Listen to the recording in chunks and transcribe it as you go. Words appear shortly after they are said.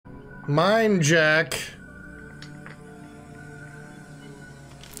Mindjack.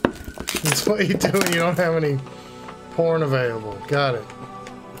 That's what you do when you don't have any porn available. Got it.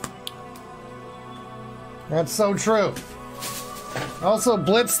 That's so true. Also,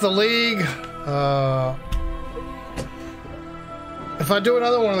 Blitz the League. If I do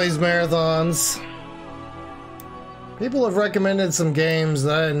another one of these marathons, people have recommended some games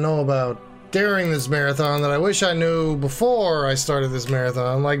that I didn't know about during this marathon that I wish I knew before I started this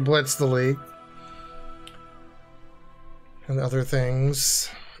marathon, like Blitz the League and other things.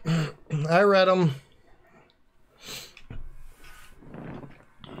 I read them.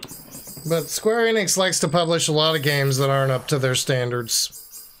 But Square Enix likes to publish a lot of games that aren't up to their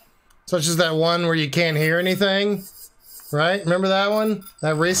standards. Such as that one where you can't hear anything. Right? Remember that one?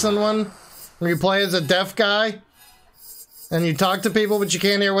 That recent one? Where you play as a deaf guy? And you talk to people but you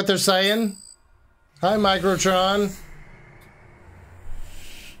can't hear what they're saying? Hi, Microtron.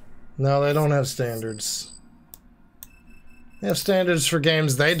 No, they don't have standards. They have standards for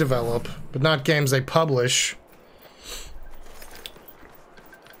games they develop, but not games they publish.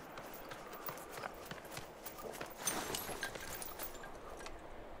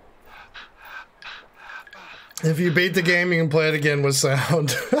 If you beat the game, you can play it again with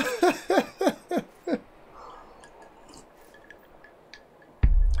sound.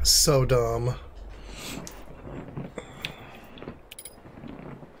 So dumb.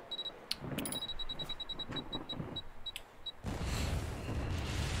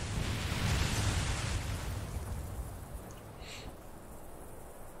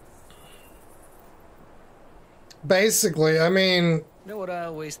 Basically, I mean... You know what I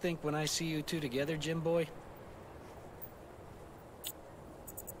always think when I see you two together, Jim boy?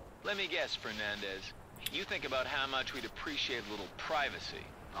 Let me guess, Fernandez. You think about how much we'd appreciate a little privacy.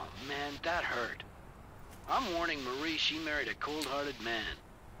 Oh man, that hurt. I'm warning Marie she married a cold-hearted man.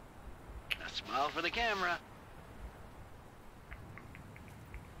 A smile for the camera.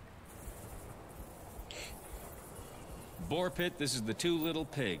 Boar Pit, this is the Two Little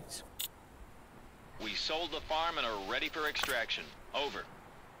Pigs. We sold the farm and are ready for extraction. Over.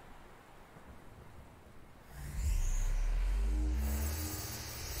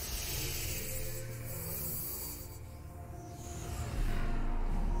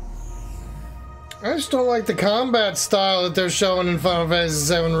 I just don't like the combat style that they're showing in Final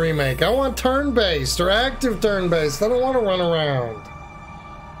Fantasy VII Remake. I want turn-based or active turn-based. I don't want to run around.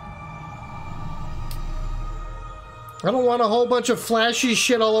 I don't want a whole bunch of flashy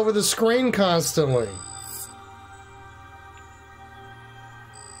shit all over the screen constantly.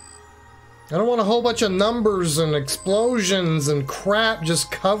 I don't want a whole bunch of numbers and explosions and crap just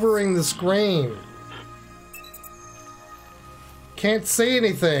covering the screen. Can't see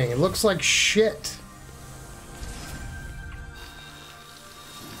anything. It looks like shit.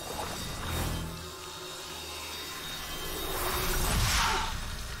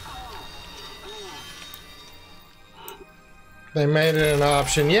 They made it an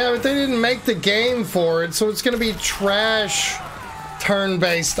option. Yeah, but they didn't make the game for it, so it's going to be trash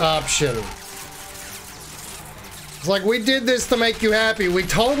turn-based option. It's like, we did this to make you happy. We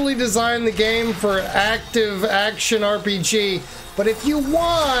totally designed the game for active action RPG. But if you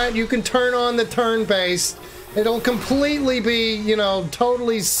want, you can turn on the turn-based. It'll completely be, you know,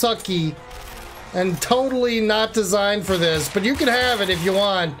 totally sucky and totally not designed for this. But you can have it if you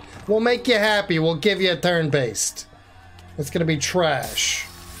want. We'll make you happy. We'll give you a turn-based. It's gonna be trash.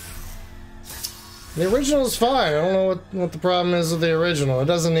 The original is fine. I don't know what the problem is with the original. It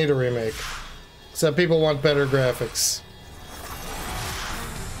doesn't need a remake. Except people want better graphics.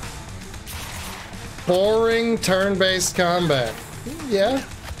 Boring turn-based combat. Yeah.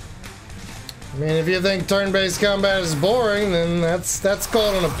 I mean, if you think turn-based combat is boring, then that's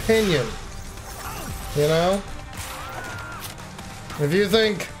called an opinion. You know? If you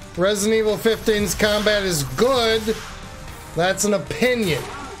think Resident Evil 15's combat is good, that's an opinion.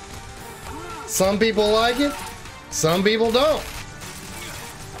 Some people like it, some people don't.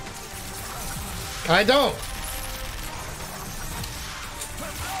 I don't.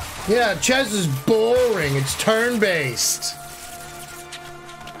 Yeah, chess is boring. It's turn-based.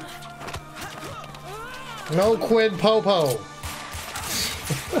 No quid popo.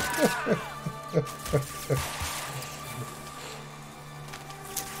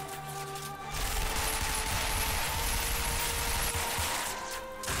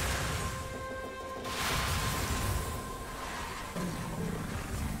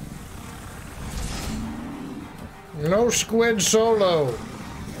 No squid solo.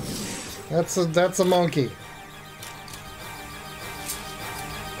 That's a monkey.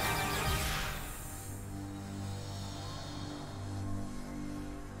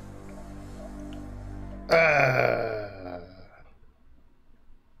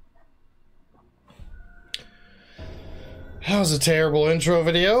 That was a terrible intro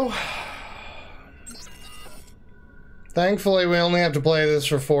video. Thankfully, we only have to play this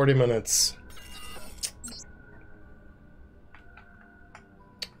for 40 minutes.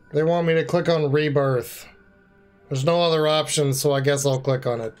 They want me to click on Rebirth. There's no other option, so I guess I'll click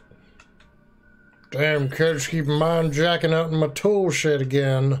on it. Damn, kids keep mind-jacking out in my tool shit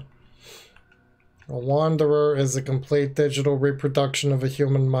again. A wanderer is a complete digital reproduction of a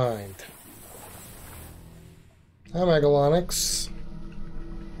human mind. Hi, Megalonyx.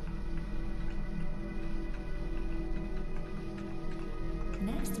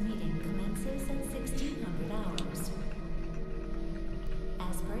 Next meeting commences at 1600 hours.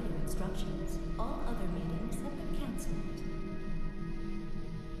 As per your instructions, all other meetings have been cancelled.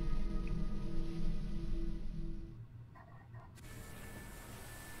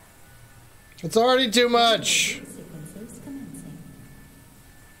 It's already too much. Sequences commencing.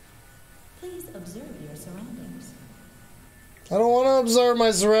 Please observe your surroundings. I don't want to observe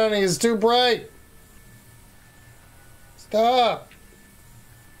my surroundings. It's too bright. Stop.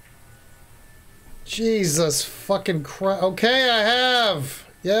 Jesus fucking Christ. Okay, I have.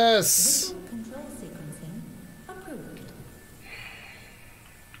 Yes. Visual control sequencing approved.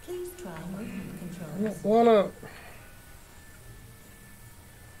 Please try movement I controls. don't wanna.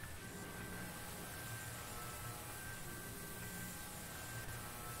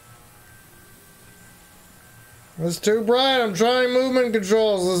 It's too bright. I'm trying movement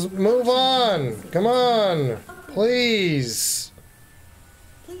controls. Let's move on. Come on. Please.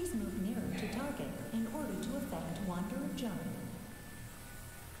 Please move nearer to target in order to effect wanderer jump.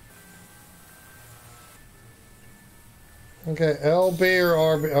 Okay, LB or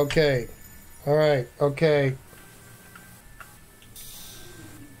RB. Okay. Alright, okay.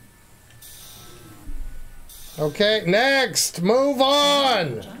 Okay, next! Move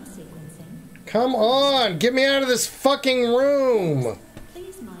on! Jump sequencing. Come on! Get me out of this fucking room!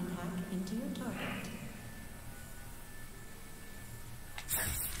 Please mind hack into your target.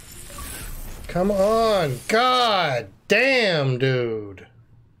 Come on! God damn, dude!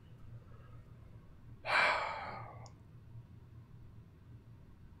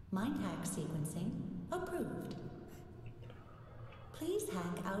 Mind hack sequencing approved. Please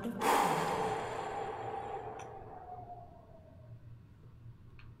hack out of target.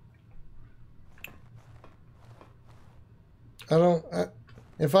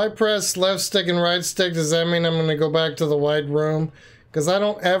 If I press left stick and right stick, does that mean I'm gonna go back to the white room? Because I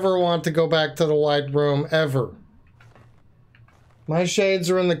don't ever want to go back to the white room, ever. My shades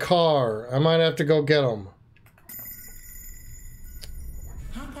are in the car. I might have to go get them.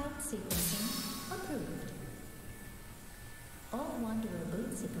 Hack out sequencing approved. All Wanderer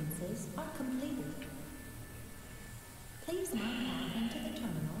boot sequences are completed. Please mind hack into the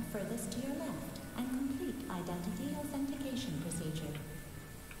terminal furthest to your left and complete identity authentication procedure.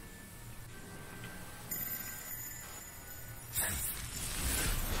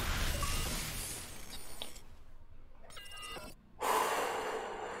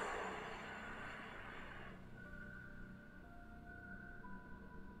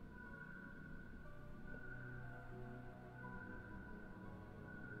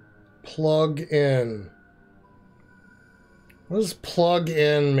 Plug in. What does plug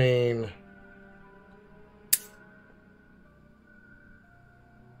in mean?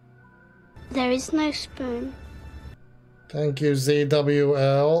 There is no spoon. Thank you,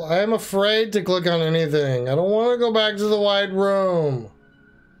 ZWL. I am afraid to click on anything. I don't want to go back to the white room.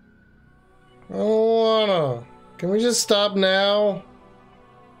 I don't wanna. Can we just stop now?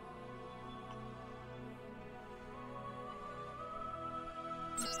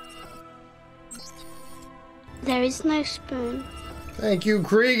 There is no spoon. Thank you,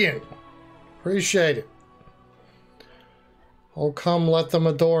 Cregan. Appreciate it. Oh, come let them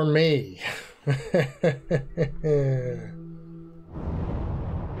adore me.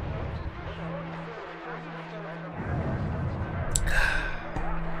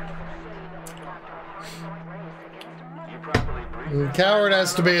 Coward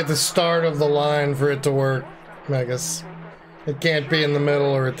has to be at the start of the line for it to work, Megas. It can't be in the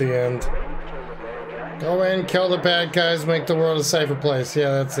middle or at the end. Go in, kill the bad guys, make the world a safer place. Yeah,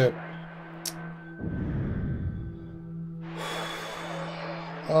 that's it.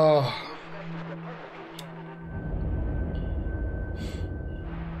 Oh.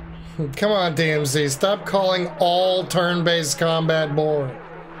 Come on, DMZ. Stop calling all turn-based combat boring.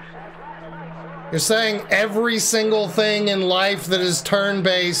 You're saying every single thing in life that is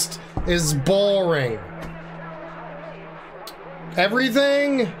turn-based is boring.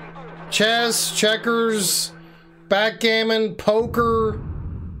 Everything? chess, checkers, backgammon, poker,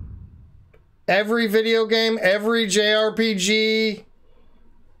 every video game, every JRPG,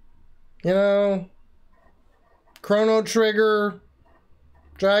 you know, Chrono Trigger,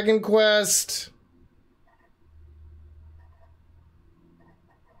 Dragon Quest.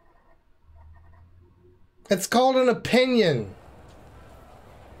 It's called an opinion.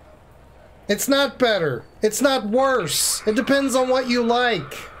 It's not better. It's not worse. It depends on what you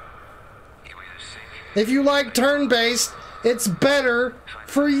like. If you like turn-based, it's better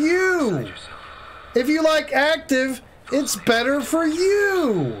for you. If you like active, it's better for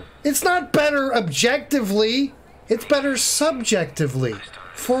you. It's not better objectively. It's better subjectively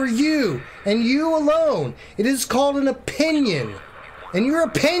for you and you alone. It is called an opinion. And your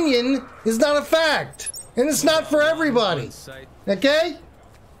opinion is not a fact. And it's not for everybody. Okay?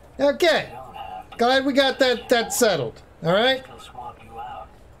 Okay. Glad we got that settled. All right?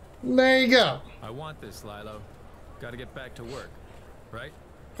 There you go. I want this, Lilo. Gotta get back to work, right?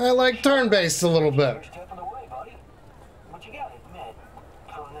 I like turn-based a little bit.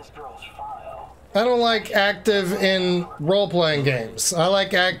 I don't like active in role-playing games. I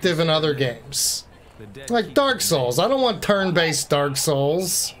like active in other games. Like Dark Souls. I don't want turn-based Dark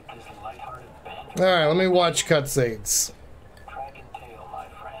Souls. Alright, let me watch cutscenes.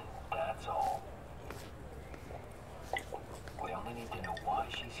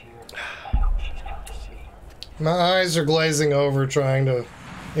 My eyes are glazing over trying to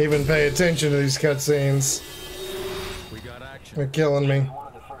even pay attention to these cutscenes. They're killing me.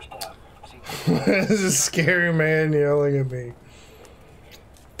 This is a scary man yelling at me.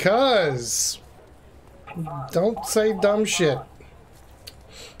 Cuz, don't say dumb shit.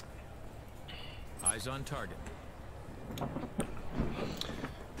 Eyes on target.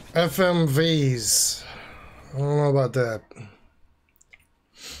 FMVs. I don't know about that.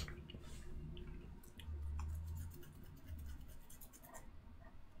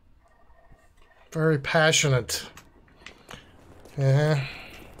 Very passionate. Yeah.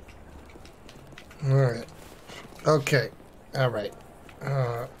 Alright. Okay. Alright.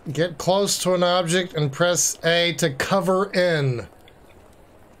 Get close to an object and press A to cover in.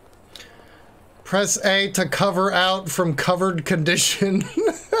 Press A to cover out from covered condition.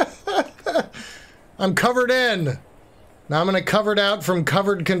 I'm covered in. Now I'm going to cover it out from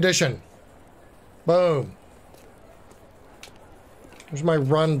covered condition. Boom. Where's my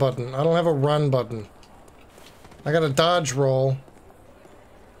run button? I don't have a run button. I got a dodge roll.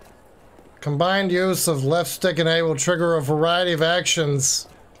 Combined use of left stick and A will trigger a variety of actions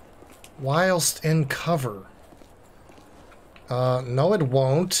whilst in cover. No it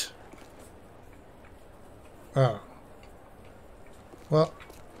won't. Oh. Well.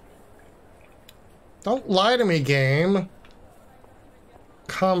 Don't lie to me, game.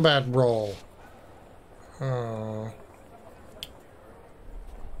 Combat roll. Oh.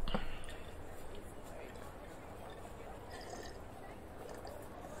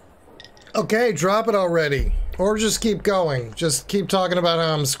 Okay, drop it already. Or just keep going. Just keep talking about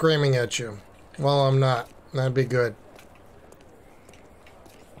how I'm screaming at you. Well, I'm not. That'd be good.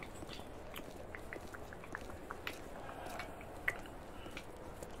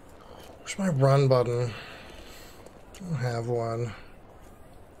 Where's my run button? I don't have one.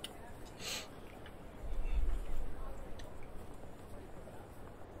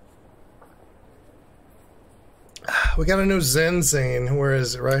 We got a new Zen scene. Where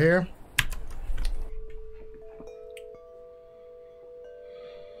is it? Right here?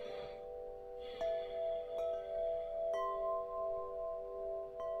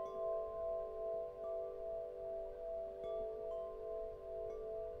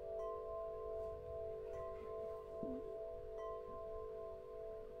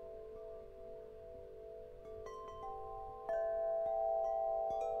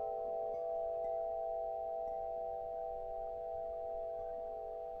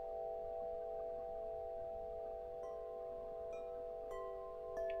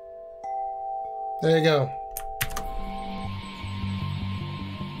 There you go.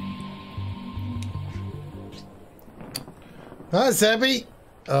 Hi, Zeppy.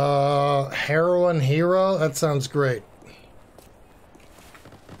 Heroine Hero? That sounds great.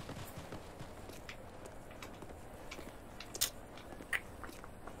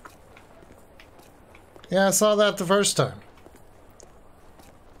 Yeah, I saw that the first time.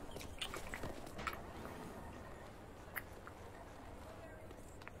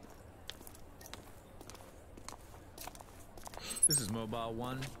 This is Mobile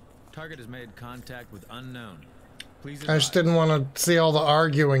 1. Target has made contact with unknown. Please I just didn't want to see all the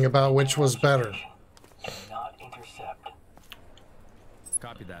arguing about which was better.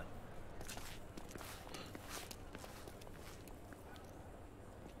 Copy that.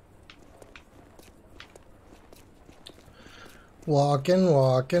 Walking,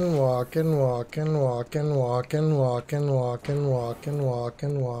 walking, walking, walking, walking, walking, walking, walking, walking,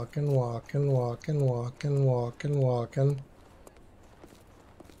 walking, walking, walking, walking, walking, walking, walking.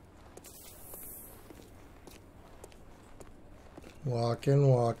 Walking,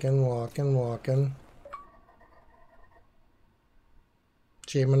 walking, walking, walking.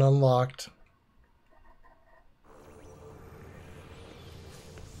 Achievement unlocked.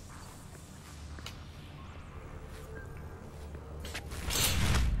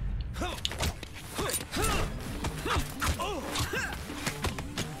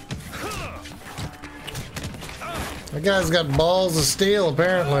 That guy's got balls of steel,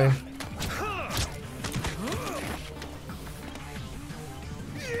 apparently.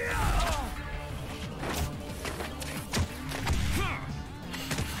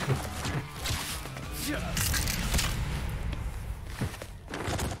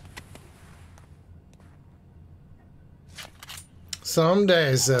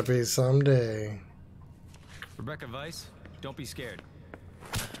 Someday, Seppi, someday. Rebecca Weiss, don't be scared.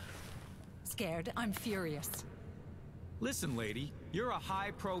 Scared? I'm furious. Listen, lady, you're a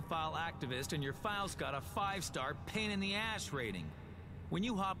high-profile activist and your file's got a 5-star pain-in-the-ass rating. When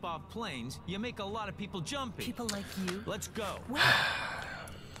you hop off planes, you make a lot of people jumpy. People like you? Let's go.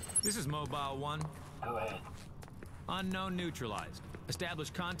 This is Mobile 1. Go ahead. Unknown neutralized. Establish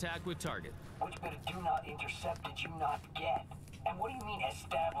contact with target. Which bit of do not intercept did you not get? And what do you mean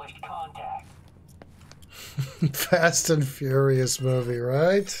established contact? Fast and Furious movie,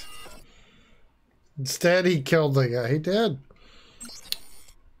 right? Instead, he killed the guy. He did.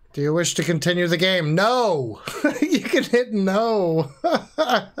 Do you wish to continue the game? No! You can hit no.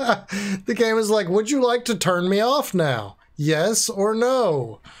 The game is like, would you like to turn me off now? Yes or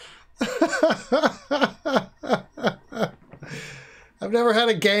no? I've never had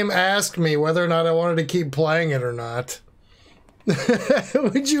a game ask me whether or not I wanted to keep playing it or not.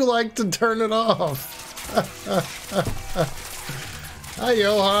 Would you like to turn it off? Hi,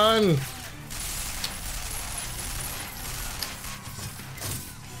 Johan.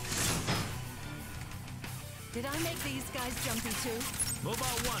 Did I make these guys jumpy too? Mobile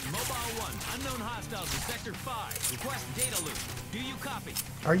 1, unknown hostiles in Sector 5. Request data loop. Do you copy?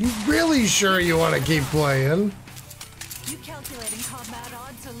 Are you really sure you want to keep playing? You calculating combat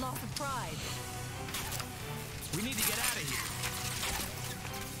odds or loss of pride? We need to get out of here.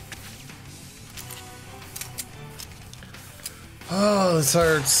 Oh, this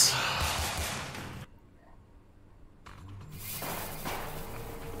hurts.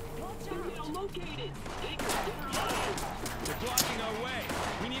 They're blocking our way.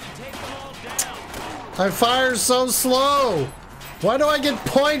 We need to take them all down. I fire so slow. Why do I get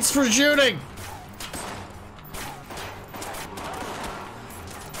points for shooting?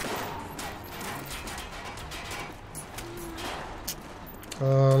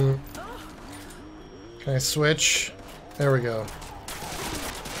 Can I switch? There we go.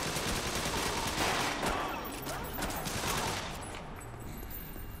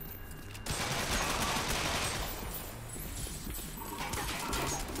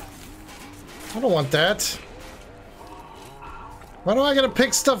 I don't want that. Why do I gotta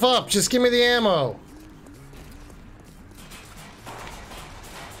pick stuff up? Just give me the ammo.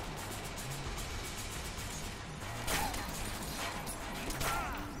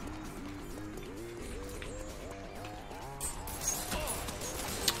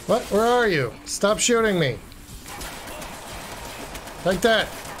 What? Where are you? Stop shooting me. Like that.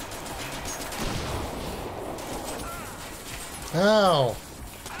 Ow.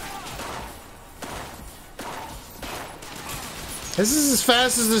 This is as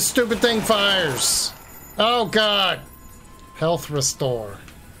fast as this stupid thing fires. Oh God. Health restore.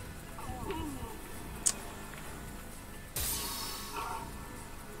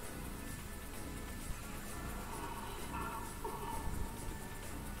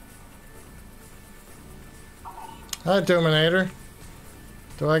 Hi, Terminator.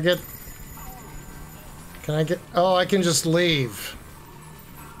 Do I get... Can I get... Oh, I can just leave.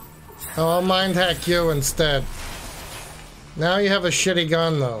 Oh, I'll mind hack you instead. Now you have a shitty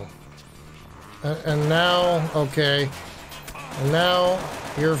gun, though. And now... Okay. And now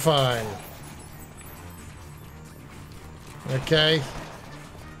you're fine. Okay.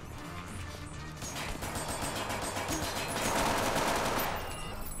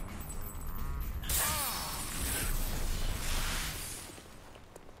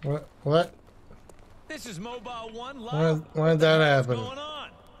 What? This is Mobile 1 live. Why did that happen? What's going on?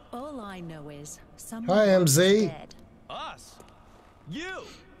 All I know is someone Hi, is MZ. dead. Us? You?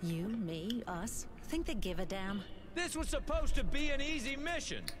 You, me, us. Think they give a damn? This was supposed to be an easy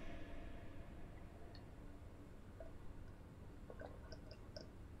mission.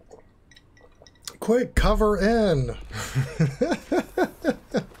 quick, cover in.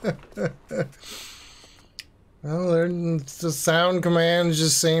 Well, the sound commands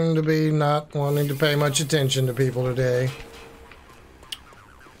just seem to be not wanting to pay much attention to people today.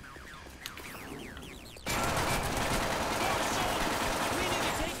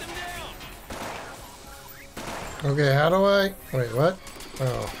 Okay, how do I... Wait, what?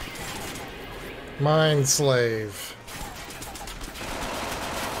 Oh. Mind slave.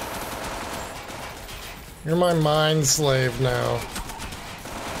 You're my mind slave now.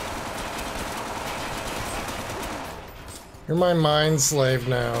 You're my mind slave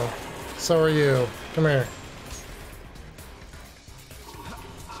now. So are you. Come here.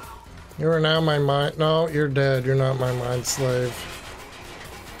 You are now my mind... No, you're dead. You're not my mind slave.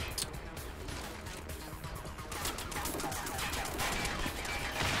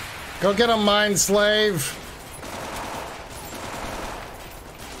 Go get a mind slave.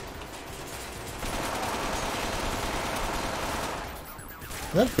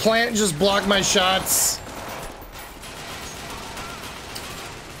 That plant just blocked my shots.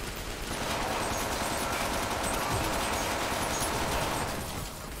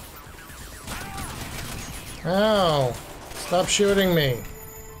 Ow. Stop shooting me.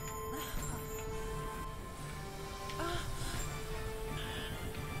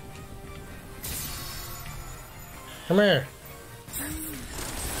 Come here.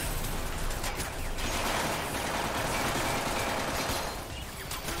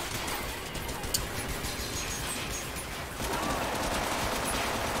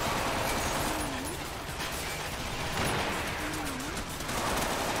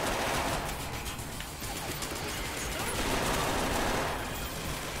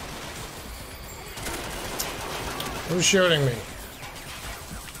 Who's shooting me?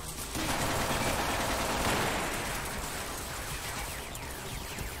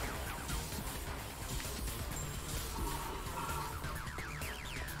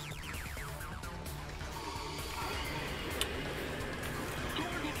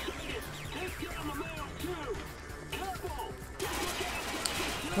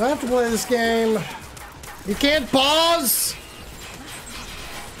 I have to play this game. You can't pause?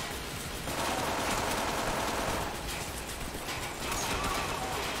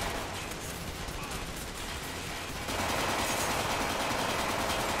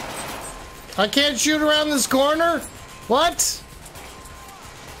 I can't shoot around this corner? What?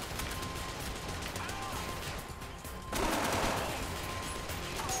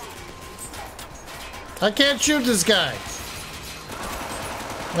 I can't shoot this guy.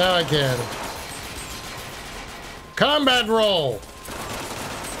 Now I can. Combat roll.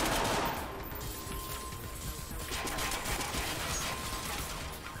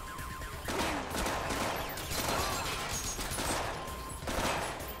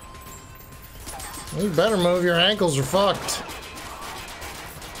 You better move, your ankles are fucked.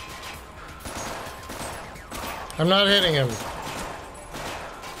 I'm not hitting him.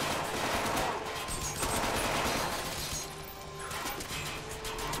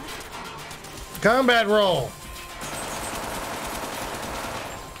 Combat roll.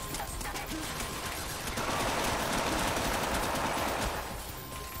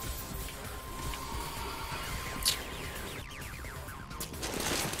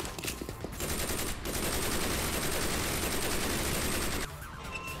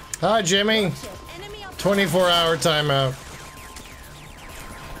 Hi, Jimmy. 24-hour timeout.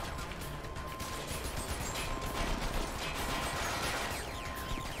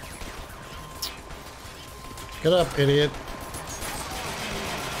 Get up, idiot.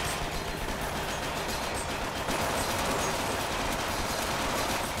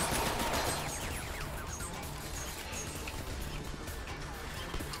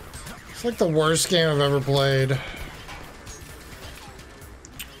 It's like the worst game I've ever played.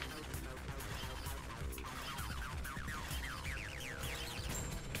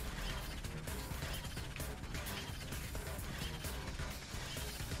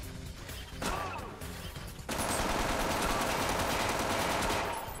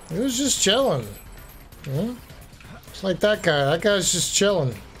 He was just chilling. Yeah. It's like that guy. That guy's just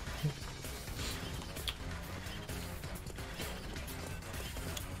chilling.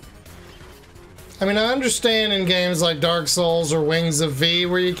 I mean, I understand in games like Dark Souls or Wings of V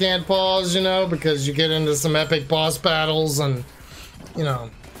where you can't pause, you know, because you get into some epic boss battles and, you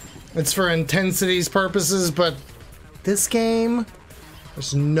know, it's for intensity's purposes, but this game,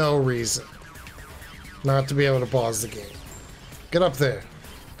 there's no reason not to be able to pause the game. Get up there.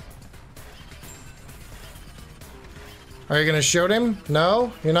 Are you gonna shoot him?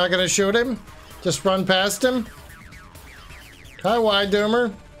 No? You're not gonna shoot him? Just run past him? Hi, Wide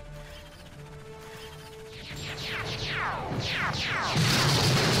Doomer.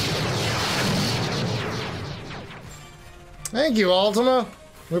 Thank you, Ultima.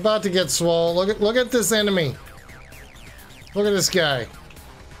 We're about to get swole. Look at this enemy. Look at this guy.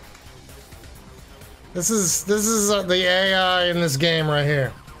 This is the AI in this game right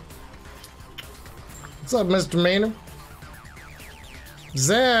here. What's up, Mr. Meaner?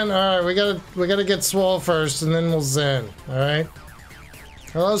 Zen. All right, we gotta get swole first, and then we'll zen. All right.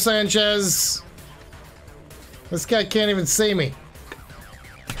 Hello, Sanchez. This guy can't even see me.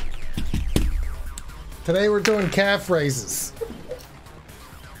 Today we're doing calf raises.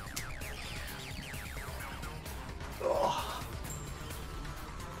 Ugh.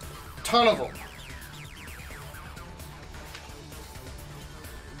 Ton of them.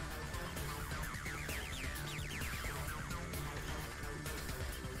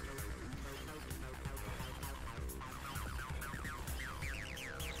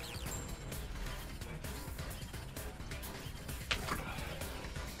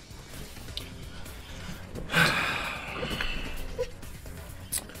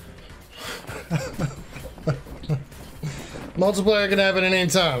 Multiplayer can happen at any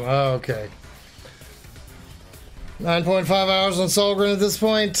time. Oh, okay. 9.5 hours on Solgren at this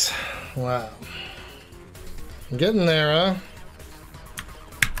point. Wow. I'm getting there, huh?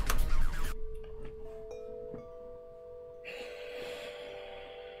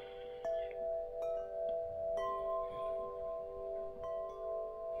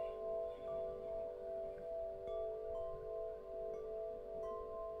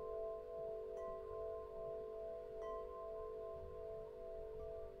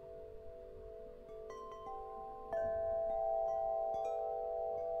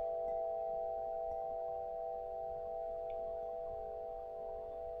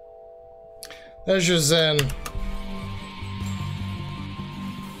 There's your Zen.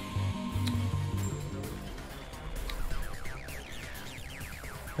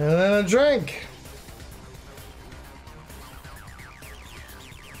 And then a drink.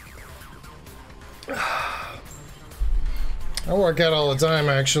 I work out all the time,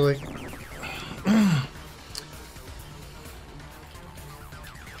 actually.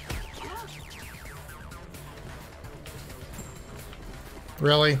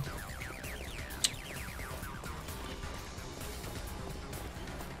 Really?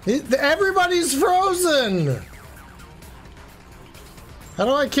 Everybody's frozen! How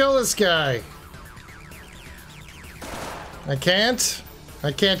do I kill this guy? I can't?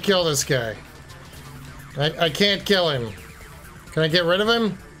 I can't kill this guy. I can't kill him. Can I get rid of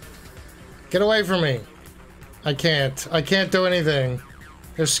him? Get away from me. I can't. I can't do anything.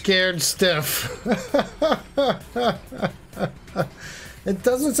 They're scared stiff. It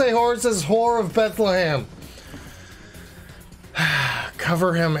doesn't say whore, it says whore of Bethlehem.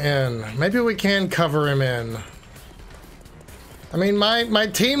 Cover him in. Maybe we can cover him in. I mean, my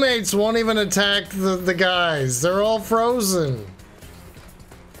teammates won't even attack the guys. They're all frozen.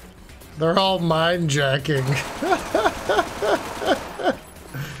 They're all mindjacking.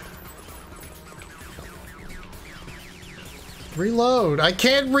 Reload. I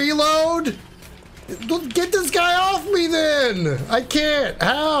can't reload? Get this guy off me then! I can't.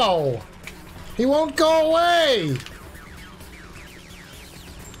 How? He won't go away!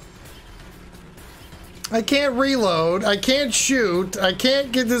 I can't reload. I can't shoot. I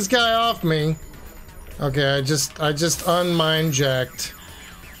can't get this guy off me. Okay, I just unmindjacked.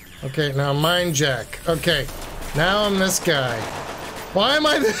 Okay, now mindjack. Okay, now I'm this guy. Why am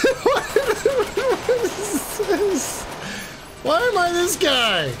I this? What is this? Why am I this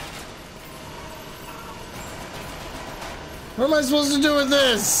guy? What am I supposed to do with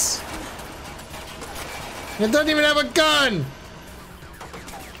this? It doesn't even have a gun.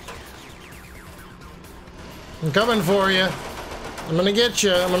 I'm coming for you. I'm gonna get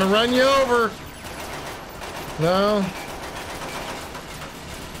you. I'm gonna run you over. No.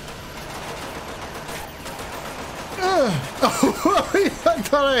 Oh, I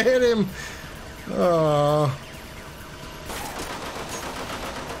thought I hit him. Oh.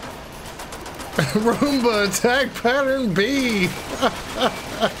 Roomba attack pattern B.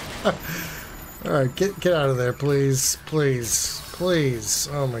 All right, get out of there, please, please, please.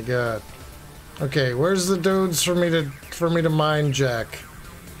 Oh my God. Okay, where's the dudes for me to mindjack?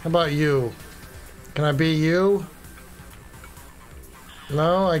 How about you? Can I be you?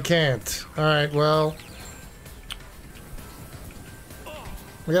 No, I can't. All right, well,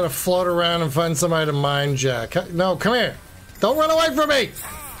 we gotta float around and find somebody to mindjack. No, come here! Don't run away from me!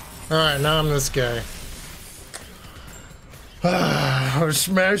 All right, now I'm this guy. Or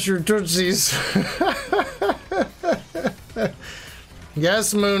smash your tootsies.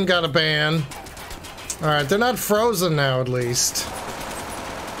 Yes, Moon got a ban. Alright, they're not frozen now, at least.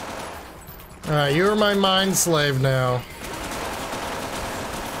 Alright, you're my mind slave now.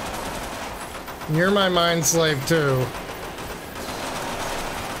 You're my mind slave too.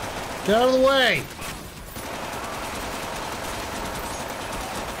 Get out of the way!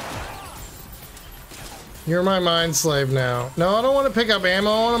 You're my mind slave now. No, I don't want to pick up ammo.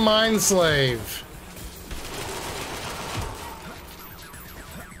 I want a mind slave.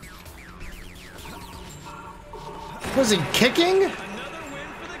 Was he kicking?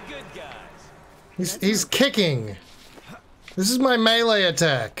 He's kicking. This is my melee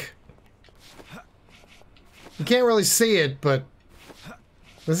attack. You can't really see it, but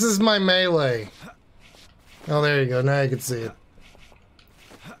this is my melee. Oh, there you go. Now you can see it.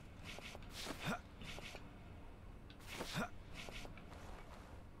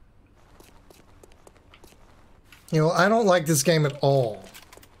 You know, I don't like this game at all.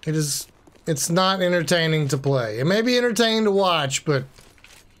 It's not entertaining to play. It may be entertaining to watch, but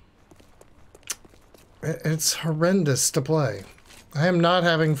it's horrendous to play. I am not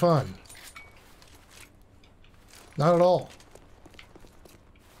having fun. Not at all.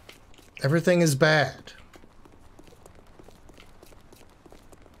 Everything is bad.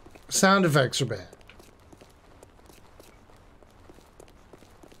 Sound effects are bad.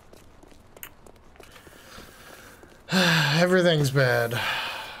 Everything's bad.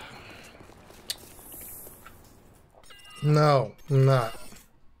 No, I'm not.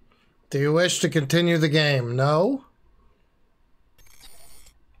 Do you wish to continue the game? No?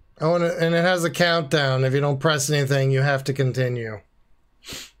 Oh, and it has a countdown. If you don't press anything, you have to continue.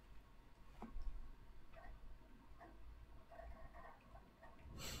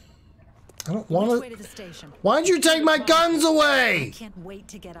 I don't want to. Why'd you take my guns away? I can't wait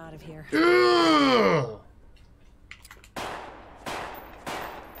to get out of here. Ugh.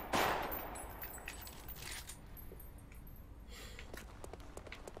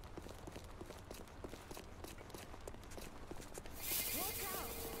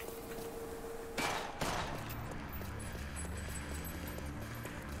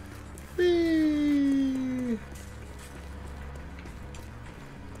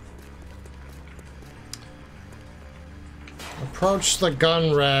 Approach the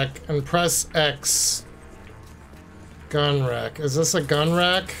gun rack and press X. Gun rack. Is this a gun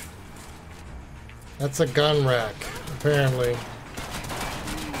rack? That's a gun rack, apparently.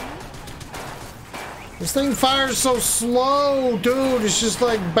 This thing fires so slow, dude. It's just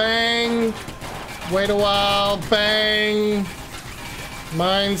like bang. Wait a while. Bang.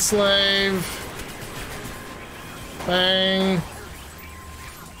 Mind slave. Bang.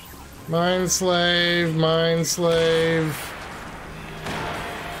 Mind slave. Mind slave.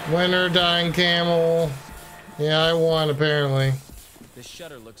 Winner, dying camel. Yeah, I won, apparently. The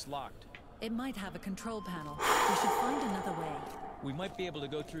shutter looks locked. It might have a control panel. We should find another way. We might be able to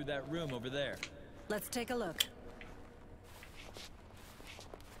go through that room over there. Let's take a look.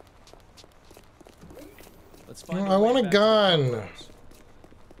 Let's find I want a gun.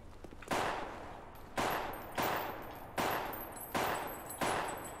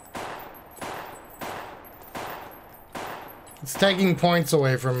 It's taking points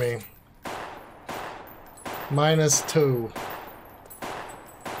away from me. -2.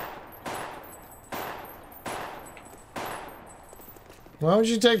 Why would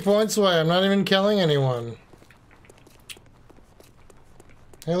you take points away? I'm not even killing anyone.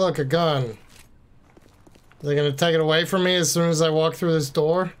 Hey, look, a gun. Are they gonna take it away from me as soon as I walk through this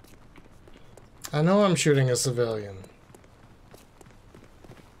door? I know I'm shooting a civilian.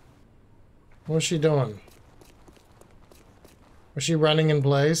 What's she doing? Was she running in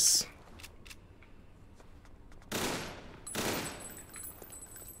place?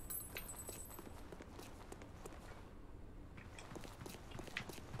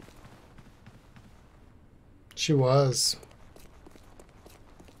 She was.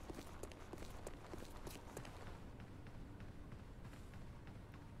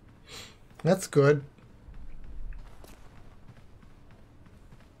 That's good.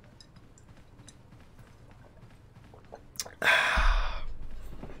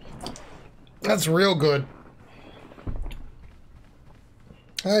 That's real good.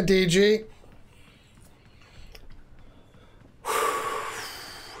 Hi, DG.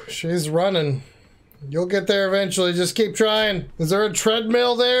 She's running. You'll get there eventually. Just keep trying. Is there a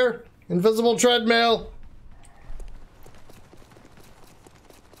treadmill there? Invisible treadmill.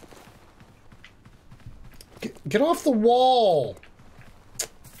 Get off the wall.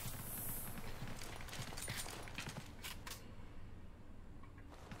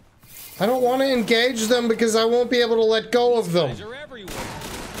 I don't want to engage them because I won't be able to let go of them. These guys are everywhere.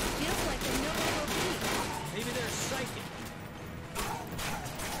 Feels like they know where Maybe they're psychic.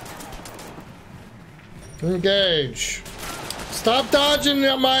 Engage. Stop dodging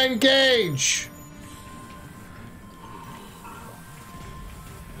my engage.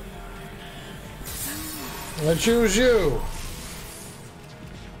 I choose you.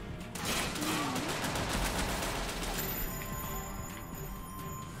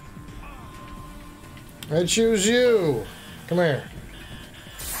 I choose you. Come here.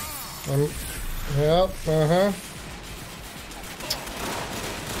 Yep, uh-huh.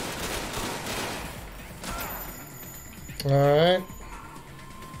 Alright.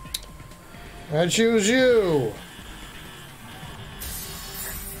 I choose you.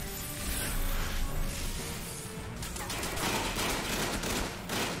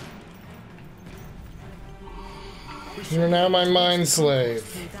 You're now my mind slave.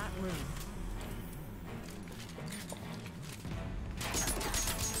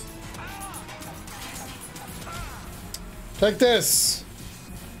 Take this.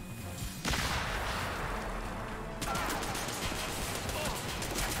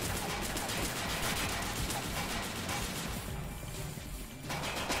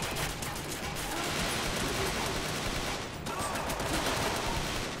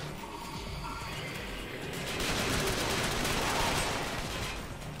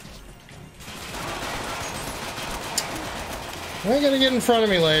 I ain't gonna get in front of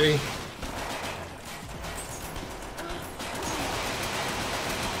me, lady.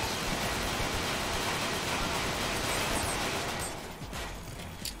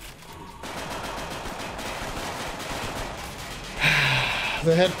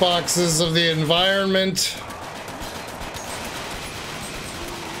 The hitboxes of the environment.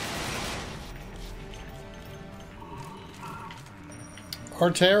 Are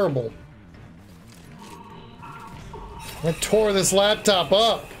terrible. I tore this laptop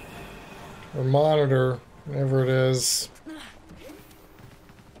up. Or monitor, whatever it is.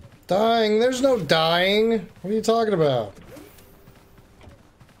 Dying? There's no dying. What are you talking about?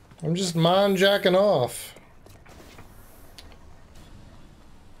 I'm just Mindjacking off.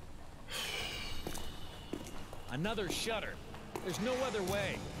 Another shutter. There's no other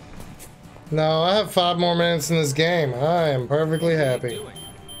way. No, I have 5 more minutes in this game. I am perfectly happy.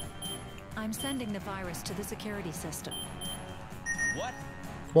 I'm sending the virus to the security system. What?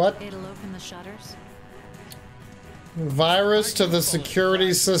 What? It'll open the shutters. Virus to the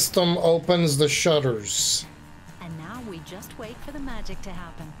security system opens the shutters. And now we just wait for the magic to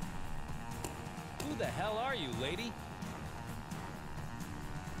happen. Who the hell are you, lady?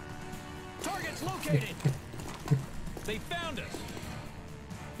 Target's located! They found us!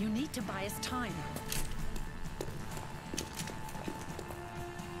 You need to buy us time.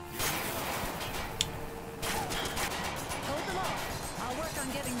 Hold them off. I'll work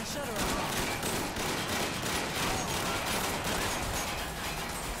on getting the shutter unlocked.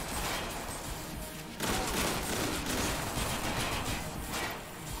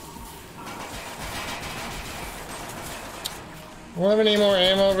 Do I have any more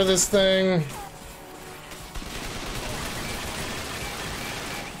ammo for this thing?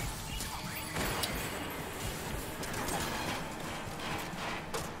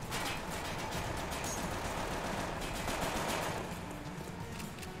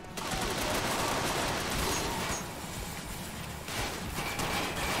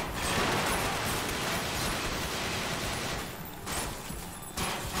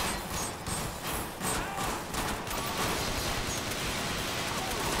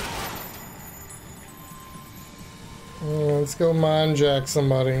 Let's go Mindjack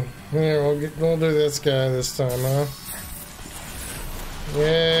somebody. Here, we'll do this guy this time, huh?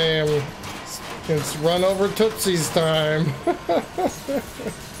 Yay, it's run over Tootsie's time.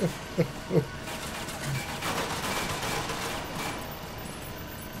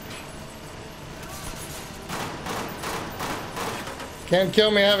 Can't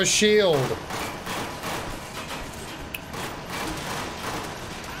kill me, I have a shield.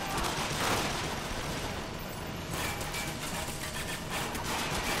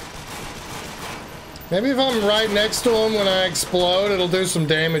 Maybe if I'm right next to him when I explode, it'll do some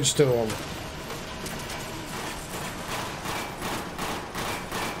damage to him.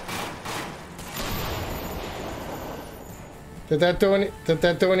 Did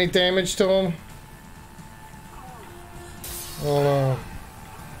that do any damage to him? I don't know.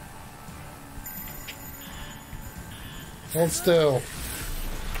 Hold still.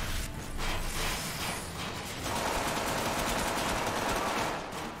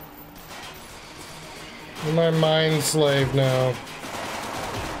 I'm my mind slave now.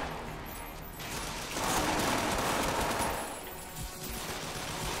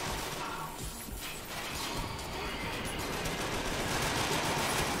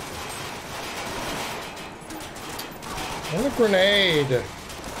 And a grenade.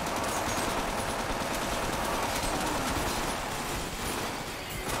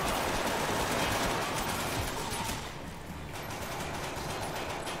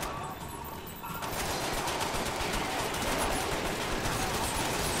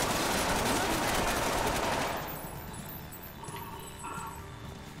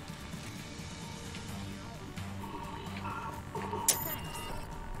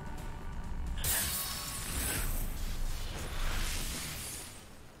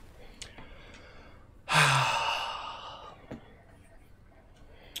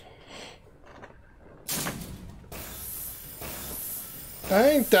 I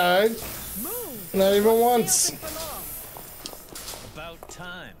ain't died. Not even once. About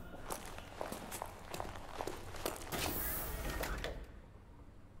time.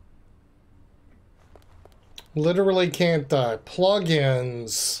 Literally can't die.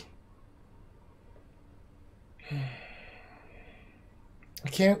 Plugins. I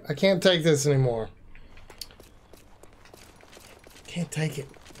can't take this anymore. Can't take it.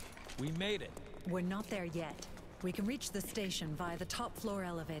 We made it. We're not there yet. We can reach the station via the top floor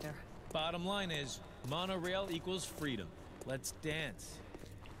elevator. Bottom line is, monorail equals freedom. Let's dance.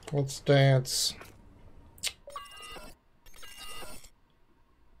 Let's dance.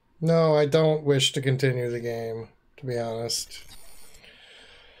 No, I don't wish to continue the game, to be honest.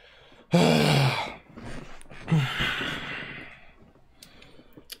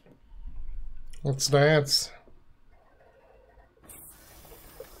 Let's dance.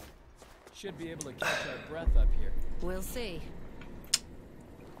 Should be able to catch our breath up here. We'll see.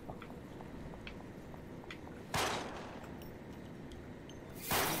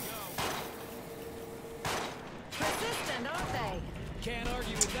 Persistent, aren't they? Can't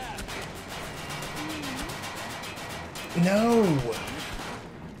argue with that. No.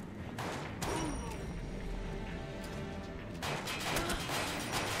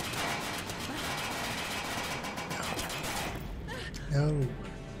 No.